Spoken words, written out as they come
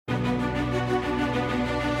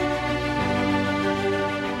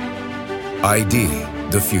ID,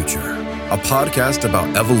 the Future, a podcast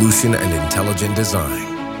about evolution and intelligent design.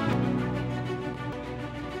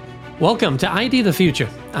 Welcome to ID the Future.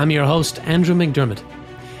 I'm your host, Andrew McDermott.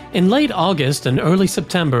 In late August and early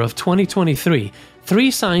September of 2023, three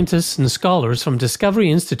scientists and scholars from Discovery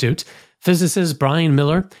Institute, physicist Brian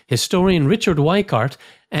Miller, historian Richard Weikart,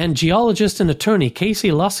 and geologist and attorney Casey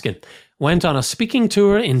Luskin, went on a speaking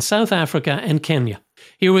tour in South Africa and Kenya.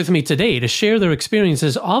 Here with me today to share their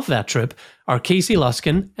experiences of that trip are Casey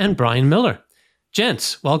Luskin and Brian Miller.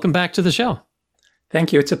 Gents, welcome back to the show.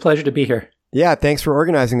 Thank you. It's a pleasure to be here. Yeah, thanks for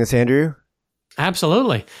organizing this, Andrew.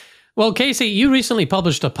 Absolutely. Well, Casey, you recently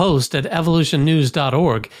published a post at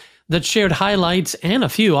evolutionnews.org that shared highlights and a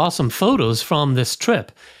few awesome photos from this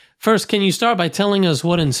trip. First, can you start by telling us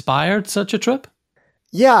what inspired such a trip?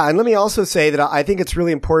 Yeah, and let me also say that I think it's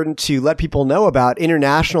really important to let people know about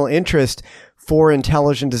international interest for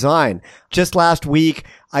intelligent design. Just last week,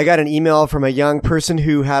 I got an email from a young person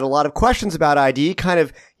who had a lot of questions about ID, kind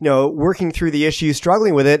of, working through the issue,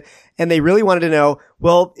 struggling with it. And they really wanted to know,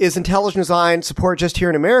 well, is intelligent design support just here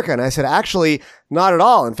in America? And I said, actually, not at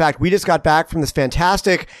all. In fact, we just got back from this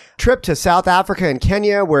fantastic trip to South Africa and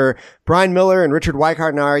Kenya where Brian Miller and Richard Weikart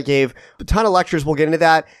and I gave a ton of lectures. We'll get into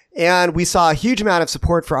that. And we saw a huge amount of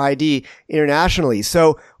support for ID internationally.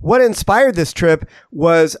 So what inspired this trip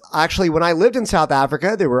was actually when I lived in South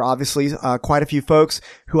Africa, there were obviously quite a few folks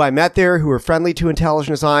who I met there who were friendly to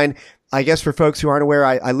intelligent design. I guess for folks who aren't aware,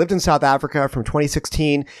 I lived in South Africa from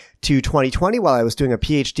 2016 to 2020 while I was doing a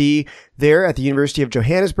PhD there at the University of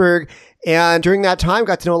Johannesburg. And during that time,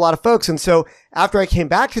 got to know a lot of folks. And so after I came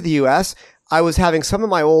back to the US, I was having some of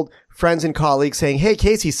my old friends and colleagues saying, hey,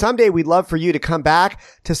 Casey, someday we'd love for you to come back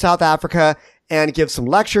to South Africa and give some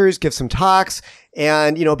lectures, give some talks,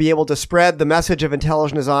 and, be able to spread the message of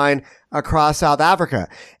intelligent design across South Africa.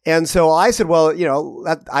 And so I said, well,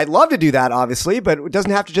 I'd love to do that, obviously, but it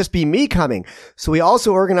doesn't have to just be me coming. So we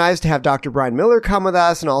also organized to have Dr. Brian Miller come with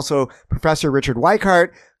us and also Professor Richard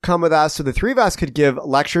Weikart come with us. So the three of us could give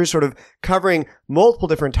lectures sort of covering multiple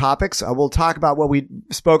different topics. We'll talk about what we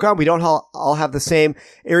spoke on. We don't all have the same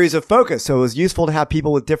areas of focus. So it was useful to have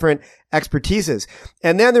people with different expertises.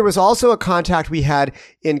 And then there was also a contact we had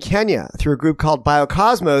in Kenya through a group called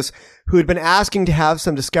Biocosmos, who had been asking to have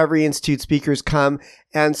some Discovery Institute speakers come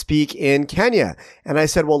and speak in Kenya. And I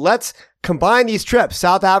said, well, let's combine these trips,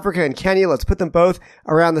 South Africa and Kenya. Let's put them both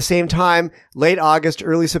around the same time, late August,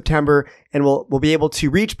 early September, and we'll be able to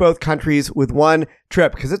reach both countries with one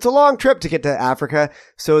trip because it's a long trip to get to Africa.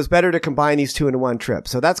 So it's better to combine these two into one trip.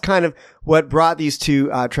 So that's kind of what brought these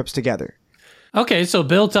two trips together. Okay, so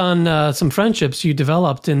built on some friendships you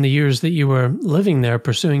developed in the years that you were living there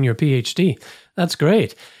pursuing your PhD. That's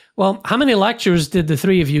great. Well, how many lectures did the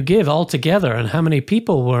three of you give altogether, and how many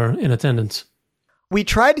people were in attendance? We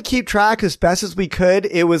tried to keep track as best as we could.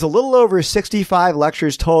 It was a little over 65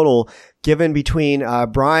 lectures total given between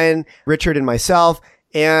Brian, Richard, and myself.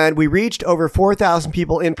 And we reached over 4,000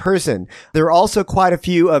 people in person. There were also quite a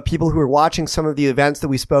few people who were watching some of the events that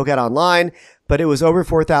we spoke at online, but it was over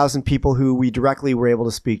 4,000 people who we directly were able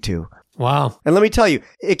to speak to. Wow. And let me tell you,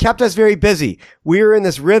 it kept us very busy. We were in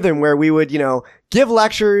this rhythm where we would, give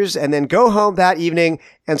lectures and then go home that evening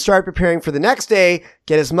and start preparing for the next day,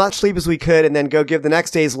 get as much sleep as we could, and then go give the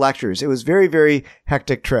next day's lectures. It was very, very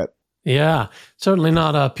hectic trip. Yeah, certainly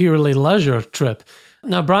not a purely leisure trip.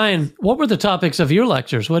 Now, Brian, what were the topics of your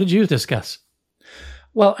lectures? What did you discuss?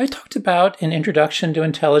 Well, I talked about an introduction to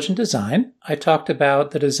intelligent design. I talked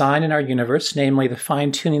about the design in our universe, namely the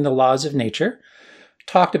fine-tuning the laws of nature.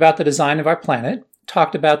 Talked about the design of our planet.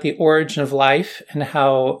 Talked about the origin of life and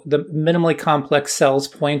how the minimally complex cells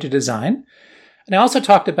point to design. And I also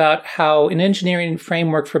talked about how an engineering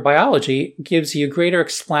framework for biology gives you greater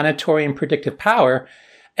explanatory and predictive power.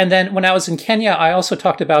 And then when I was in Kenya, I also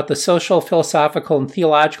talked about the social, philosophical, and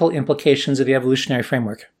theological implications of the evolutionary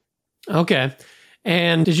framework. Okay.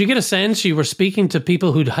 And did you get a sense you were speaking to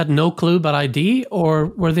people who had no clue about ID, or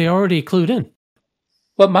were they already clued in?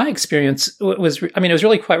 Well, my experience was, it was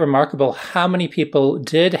really quite remarkable how many people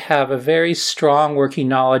did have a very strong working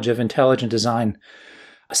knowledge of intelligent design.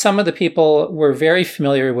 Some of the people were very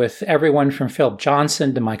familiar with everyone from Philip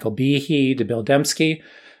Johnson to Michael Behe to Bill Dembski.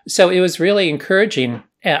 So it was really encouraging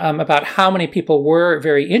about how many people were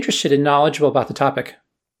very interested and knowledgeable about the topic.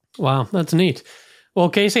 Wow, that's neat. Well,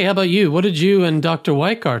 Casey, how about you? What did you and Dr.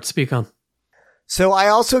 Weikart speak on? So I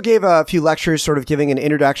also gave a few lectures sort of giving an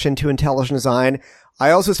introduction to intelligent design.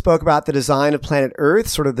 I also spoke about the design of planet Earth,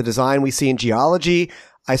 sort of the design we see in geology.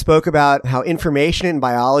 I spoke about how information in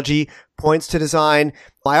biology points to design.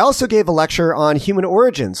 I also gave a lecture on human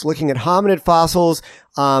origins, looking at hominid fossils,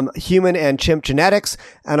 human and chimp genetics,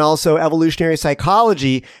 and also evolutionary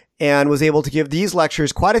psychology, and was able to give these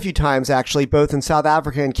lectures quite a few times, actually, both in South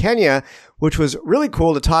Africa and Kenya, which was really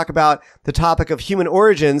cool to talk about the topic of human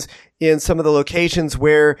origins in some of the locations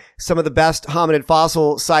where some of the best hominid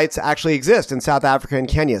fossil sites actually exist in South Africa and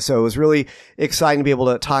Kenya. So it was really exciting to be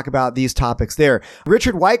able to talk about these topics there.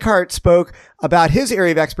 Richard Weikart spoke about his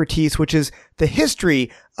area of expertise, which is the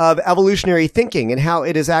history of evolutionary thinking and how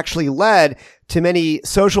it has actually led to many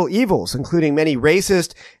social evils, including many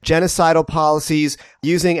racist, genocidal policies,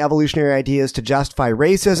 using evolutionary ideas to justify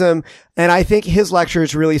racism. And I think his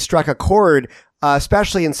lectures really struck a chord,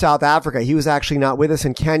 especially in South Africa. He was actually not with us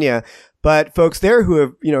in Kenya, but folks there who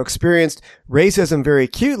have, experienced racism very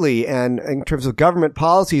acutely and in terms of government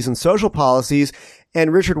policies and social policies.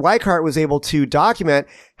 And Richard Weikart was able to document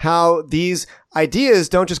how these ideas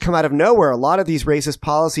don't just come out of nowhere. A lot of these racist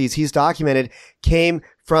policies he's documented came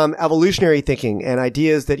from evolutionary thinking and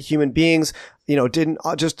ideas that human beings, didn't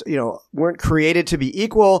just, weren't created to be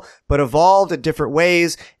equal, but evolved in different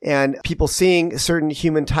ways, and people seeing certain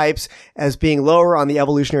human types as being lower on the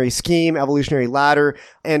evolutionary scheme, evolutionary ladder,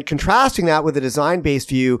 and contrasting that with a design-based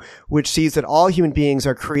view, which sees that all human beings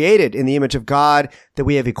are created in the image of God, that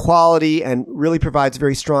we have equality, and really provides a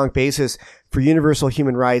very strong basis for universal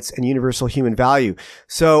human rights and universal human value.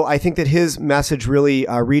 So I think that his message really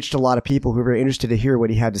reached a lot of people who were very interested to hear what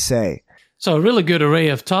he had to say. So a really good array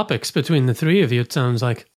of topics between the three of you, it sounds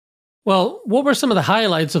like. Well, what were some of the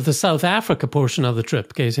highlights of the South Africa portion of the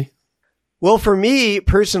trip, Casey? Well, for me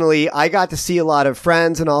personally, I got to see a lot of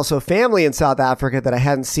friends and also family in South Africa that I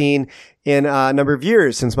hadn't seen in a number of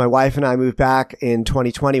years since my wife and I moved back in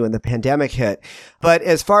 2020 when the pandemic hit. But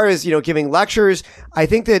as far as, giving lectures, I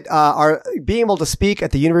think that our being able to speak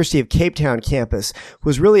at the University of Cape Town campus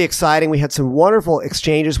was really exciting. We had some wonderful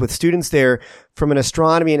exchanges with students there from an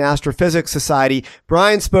astronomy and astrophysics society.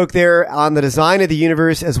 Brian spoke there on the design of the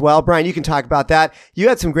universe as well. Brian, you can talk about that. You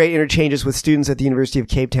had some great interchanges with students at the University of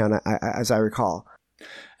Cape Town, as I recall.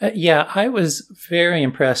 Yeah, I was very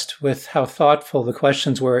impressed with how thoughtful the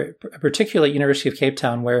questions were, particularly at University of Cape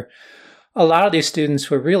Town, where a lot of these students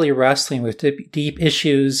were really wrestling with deep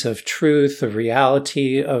issues of truth, of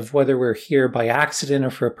reality, of whether we're here by accident or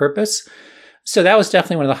for a purpose. So that was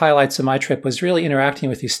definitely one of the highlights of my trip, was really interacting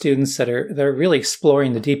with these students that are really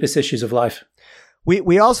exploring the deepest issues of life.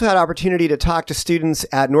 We also had opportunity to talk to students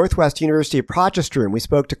at Northwest University of Potchefstroom. We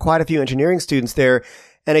spoke to quite a few engineering students there.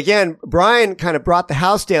 And again, Brian kind of brought the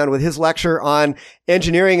house down with his lecture on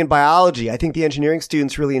engineering and biology. I think the engineering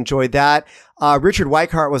students really enjoyed that. Richard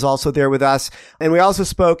Weikart was also there with us. And we also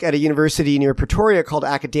spoke at a university near Pretoria called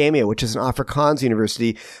Academia, which is an Afrikaans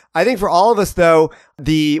university. I think for all of us, though,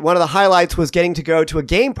 one of the highlights was getting to go to a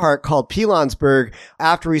game park called Pilanesberg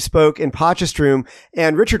after we spoke in Potchefstroom.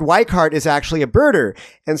 And Richard Weikart is actually a birder.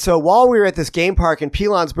 And so while we were at this game park in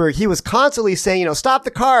Pilanesberg, he was constantly saying, stop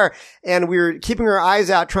the car. And we were keeping our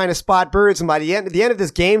eyes out trying to spot birds. And by the end of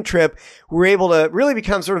this game trip, we were able to really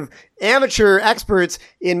become sort of amateur experts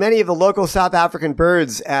in many of the local South African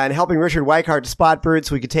birds and helping Richard Weikart to spot birds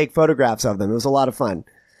so we could take photographs of them. It was a lot of fun.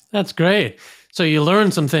 That's great. So you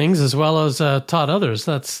learned some things as well as taught others.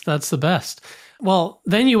 That's the best. Well,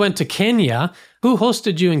 then you went to Kenya. Who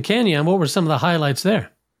hosted you in Kenya, and what were some of the highlights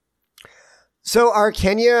there? So our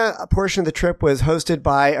Kenya portion of the trip was hosted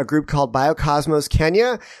by a group called Biocosmos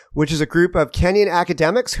Kenya, which is a group of Kenyan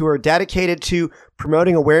academics who are dedicated to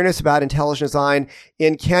promoting awareness about intelligent design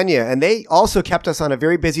in Kenya. And they also kept us on a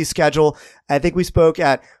very busy schedule. I think we spoke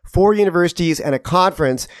at 4 universities and a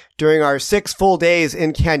conference during our 6 full days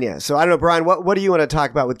in Kenya. So I don't know, Brian, what do you want to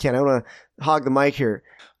talk about with Kenya? I want to hog the mic here.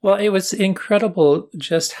 Well, it was incredible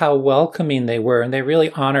just how welcoming they were, and they really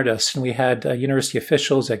honored us. And we had university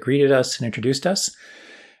officials that greeted us and introduced us.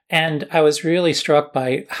 And I was really struck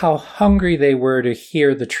by how hungry they were to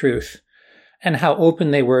hear the truth and how open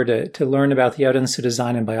they were to learn about the evidence of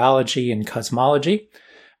design in biology and cosmology.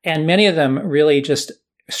 And many of them really just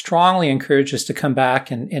strongly encouraged us to come back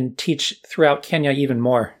and teach throughout Kenya even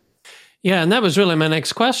more. Yeah, and that was really my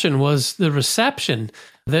next question, was the reception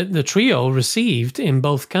that the trio received in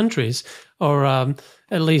both countries, or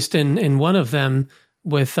at least in one of them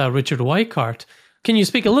with Richard Weikart. Can you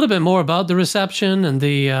speak a little bit more about the reception and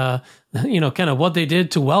the, kind of what they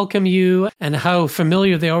did to welcome you and how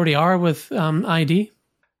familiar they already are with ID?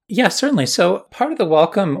 Yeah, certainly. So part of the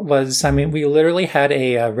welcome was, we literally had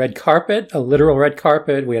a red carpet, a literal red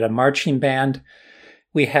carpet. We had a marching band.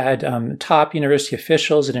 We had top university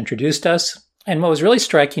officials that introduced us. And what was really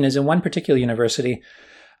striking is in one particular university,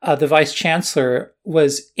 the vice chancellor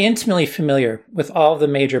was intimately familiar with all the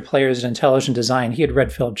major players in intelligent design. He had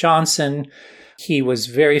read Phil Johnson. He was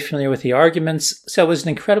very familiar with the arguments. So it was an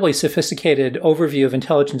incredibly sophisticated overview of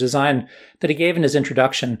intelligent design that he gave in his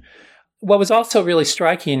introduction. What was also really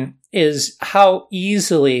striking is how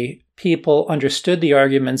easily people understood the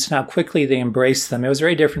arguments and how quickly they embraced them. It was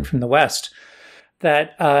very different from the West.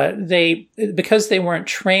 That because they weren't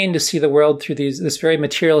trained to see the world through this very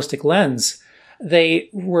materialistic lens, they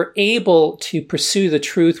were able to pursue the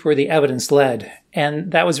truth where the evidence led.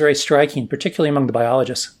 And that was very striking, particularly among the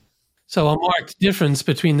biologists. So a marked difference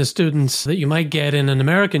between the students that you might get in an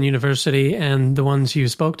American university and the ones you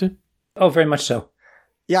spoke to? Oh, very much so.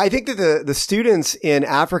 Yeah, I think that the students in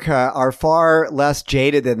Africa are far less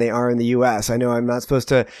jaded than they are in the U.S. I know I'm not supposed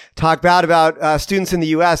to talk bad about students in the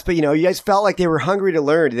U.S., but, you guys felt like they were hungry to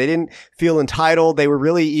learn. They didn't feel entitled. They were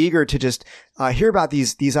really eager to just hear about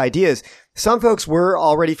these ideas. Some folks were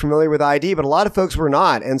already familiar with ID, but a lot of folks were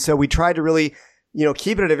not. And so we tried to really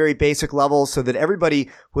keep it at a very basic level so that everybody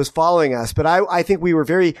was following us. But I think we were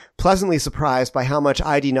very pleasantly surprised by how much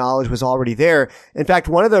ID knowledge was already there. In fact,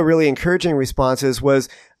 one of the really encouraging responses was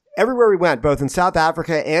everywhere we went, both in South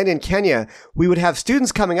Africa and in Kenya, we would have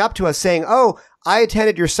students coming up to us saying, "Oh, I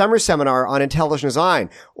attended your summer seminar on intelligent design,"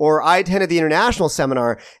 or "I attended the international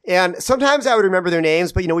seminar." And sometimes I would remember their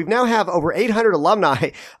names, but we now have over 800 alumni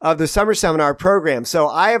of the summer seminar program. So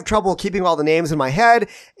I have trouble keeping all the names in my head.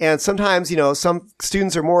 And sometimes, some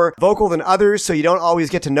students are more vocal than others, so you don't always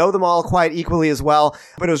get to know them all quite equally as well.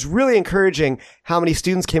 But it was really encouraging how many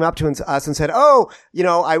students came up to us and said, "Oh,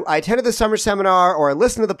 I attended the summer seminar, or I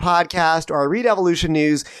listened to the podcast, or I read Evolution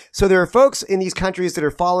News." So there are folks in these countries that are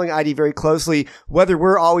following ID very closely, whether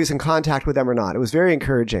we're always in contact with them or not. It was very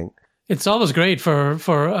encouraging. It's always great for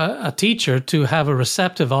a teacher to have a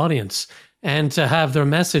receptive audience and to have their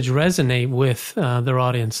message resonate with their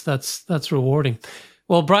audience. That's rewarding.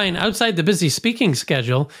 Well, Brian, outside the busy speaking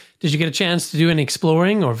schedule, did you get a chance to do any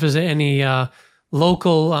exploring or visit any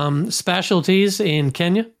local specialties in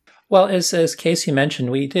Kenya? Well, as Casey mentioned,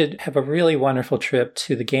 we did have a really wonderful trip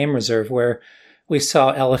to the game reserve where we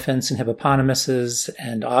saw elephants and hippopotamuses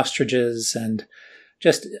and ostriches and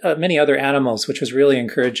just many other animals, which was really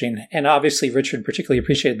encouraging. And obviously, Richard particularly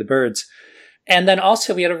appreciated the birds. And then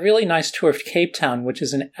also, we had a really nice tour of Cape Town, which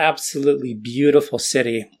is an absolutely beautiful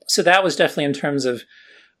city. So that was definitely, in terms of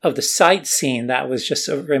the sightseeing, that was just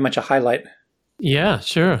very much a highlight. Yeah,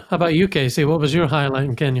 sure. How about you, Casey? What was your highlight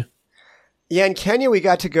in Kenya? Yeah, in Kenya, we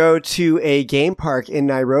got to go to a game park in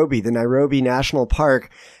Nairobi, the Nairobi National Park.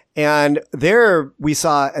 And there we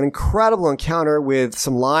saw an incredible encounter with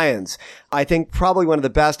some lions. I think probably one of the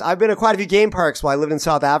best. I've been to quite a few game parks while I lived in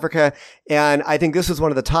South Africa, and I think this was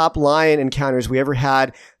one of the top lion encounters we ever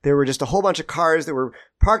had. There were just a whole bunch of cars that were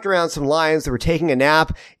parked around some lions that were taking a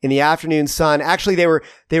nap in the afternoon sun. Actually,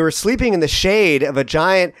 they were sleeping in the shade of a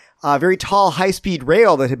giant, very tall, high-speed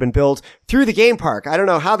rail that had been built through the game park. I don't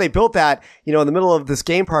know how they built that, in the middle of this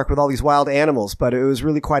game park with all these wild animals, but it was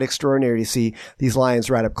really quite extraordinary to see these lions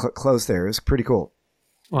right up close there. It was pretty cool.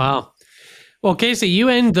 Wow. Well, Casey, you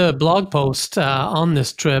end the blog post on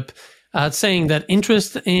this trip saying that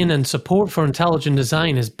interest in and support for intelligent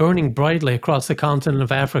design is burning brightly across the continent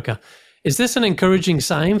of Africa. Is this an encouraging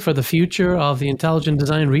sign for the future of the intelligent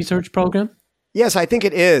design research program? Yes, I think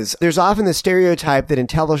it is. There's often the stereotype that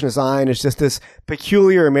intelligent design is just this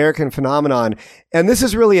peculiar American phenomenon. And this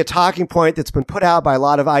is really a talking point that's been put out by a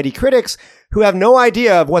lot of ID critics who have no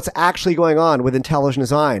idea of what's actually going on with intelligent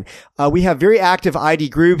design. We have very active ID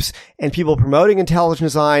groups and people promoting intelligent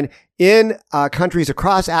design in countries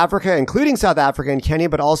across Africa, including South Africa and Kenya,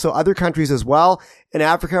 but also other countries as well in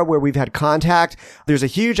Africa where we've had contact. There's a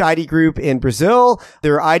huge ID group in Brazil.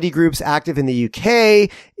 There are ID groups active in the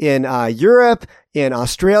UK, in Europe, in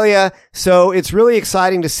Australia. So it's really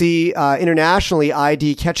exciting to see internationally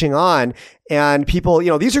ID catching on. And people,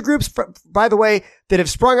 these are groups, by the way, that have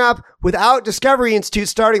sprung up without Discovery Institute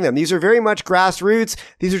starting them. These are very much grassroots.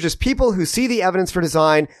 These are just people who see the evidence for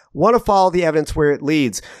design, want to follow the evidence where it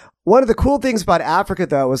leads. One of the cool things about Africa,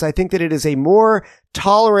 though, is I think that it is a more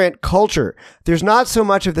tolerant culture. There's not so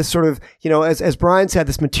much of this sort of, as Brian said,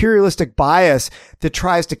 this materialistic bias that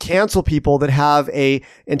tries to cancel people that have a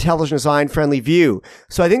intelligent design friendly view.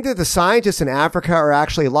 So I think that the scientists in Africa are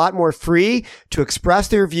actually a lot more free to express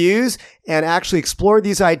their views and actually explore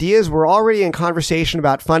these ideas. We're already in conversation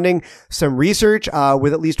about funding some research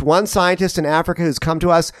with at least one scientist in Africa who's come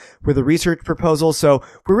to us with a research proposal. So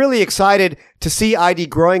we're really excited to see ID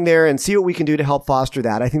growing there and see what we can do to help foster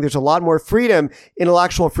that. I think there's a lot more freedom,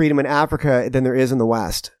 intellectual freedom in Africa than there is in the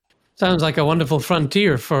West. Sounds like a wonderful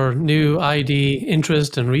frontier for new ID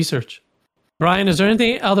interest and research. Brian, is there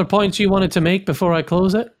any other points you wanted to make before I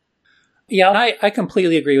close it? Yeah, I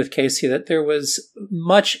completely agree with Casey that there was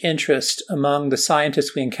much interest among the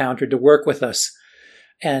scientists we encountered to work with us,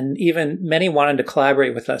 and even many wanted to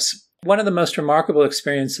collaborate with us. One of the most remarkable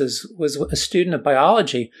experiences was a student of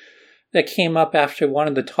biology that came up after one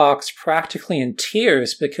of the talks practically in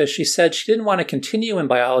tears because she said she didn't want to continue in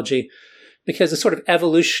biology because the sort of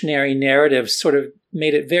evolutionary narrative sort of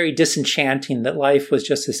made it very disenchanting that life was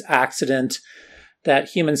just this accident, that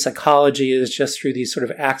human psychology is just through these sort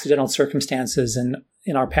of accidental circumstances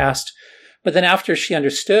in our past. But then after she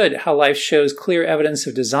understood how life shows clear evidence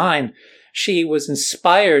of design, she was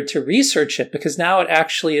inspired to research it because now it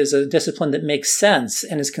actually is a discipline that makes sense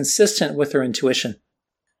and is consistent with her intuition.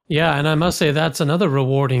 Yeah, and I must say that's another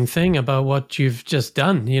rewarding thing about what you've just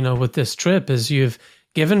done, with this trip is you've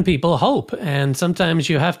given people hope. And sometimes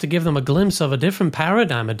you have to give them a glimpse of a different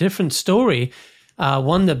paradigm, a different story,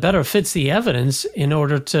 one that better fits the evidence in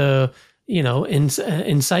order to,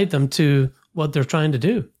 incite them to what they're trying to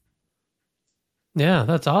do. Yeah,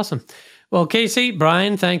 that's awesome. Well, Casey,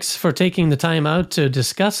 Brian, thanks for taking the time out to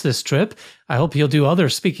discuss this trip. I hope you'll do other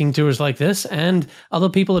speaking tours like this and other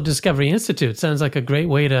people at Discovery Institute. Sounds like a great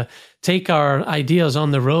way to take our ideas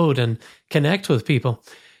on the road and connect with people.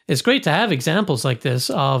 It's great to have examples like this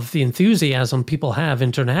of the enthusiasm people have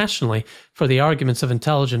internationally for the arguments of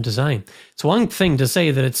intelligent design. It's one thing to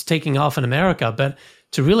say that it's taking off in America, but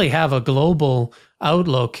to really have a global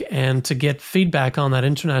outlook and to get feedback on that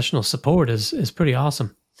international support is pretty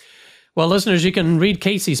awesome. Well, listeners, you can read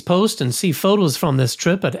Casey's post and see photos from this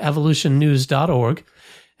trip at evolutionnews.org.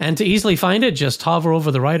 And to easily find it, just hover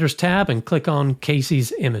over the Writers tab and click on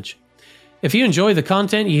Casey's image. If you enjoy the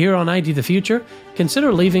content you hear on ID the Future,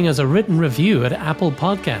 consider leaving us a written review at Apple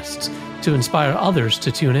Podcasts to inspire others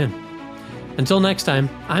to tune in. Until next time,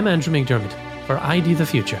 I'm Andrew McDermott for ID the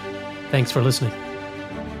Future. Thanks for listening.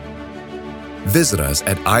 Visit us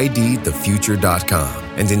at idthefuture.com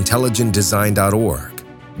and intelligentdesign.org.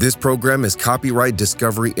 This program is copyright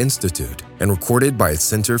Discovery Institute and recorded by its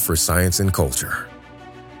Center for Science and Culture.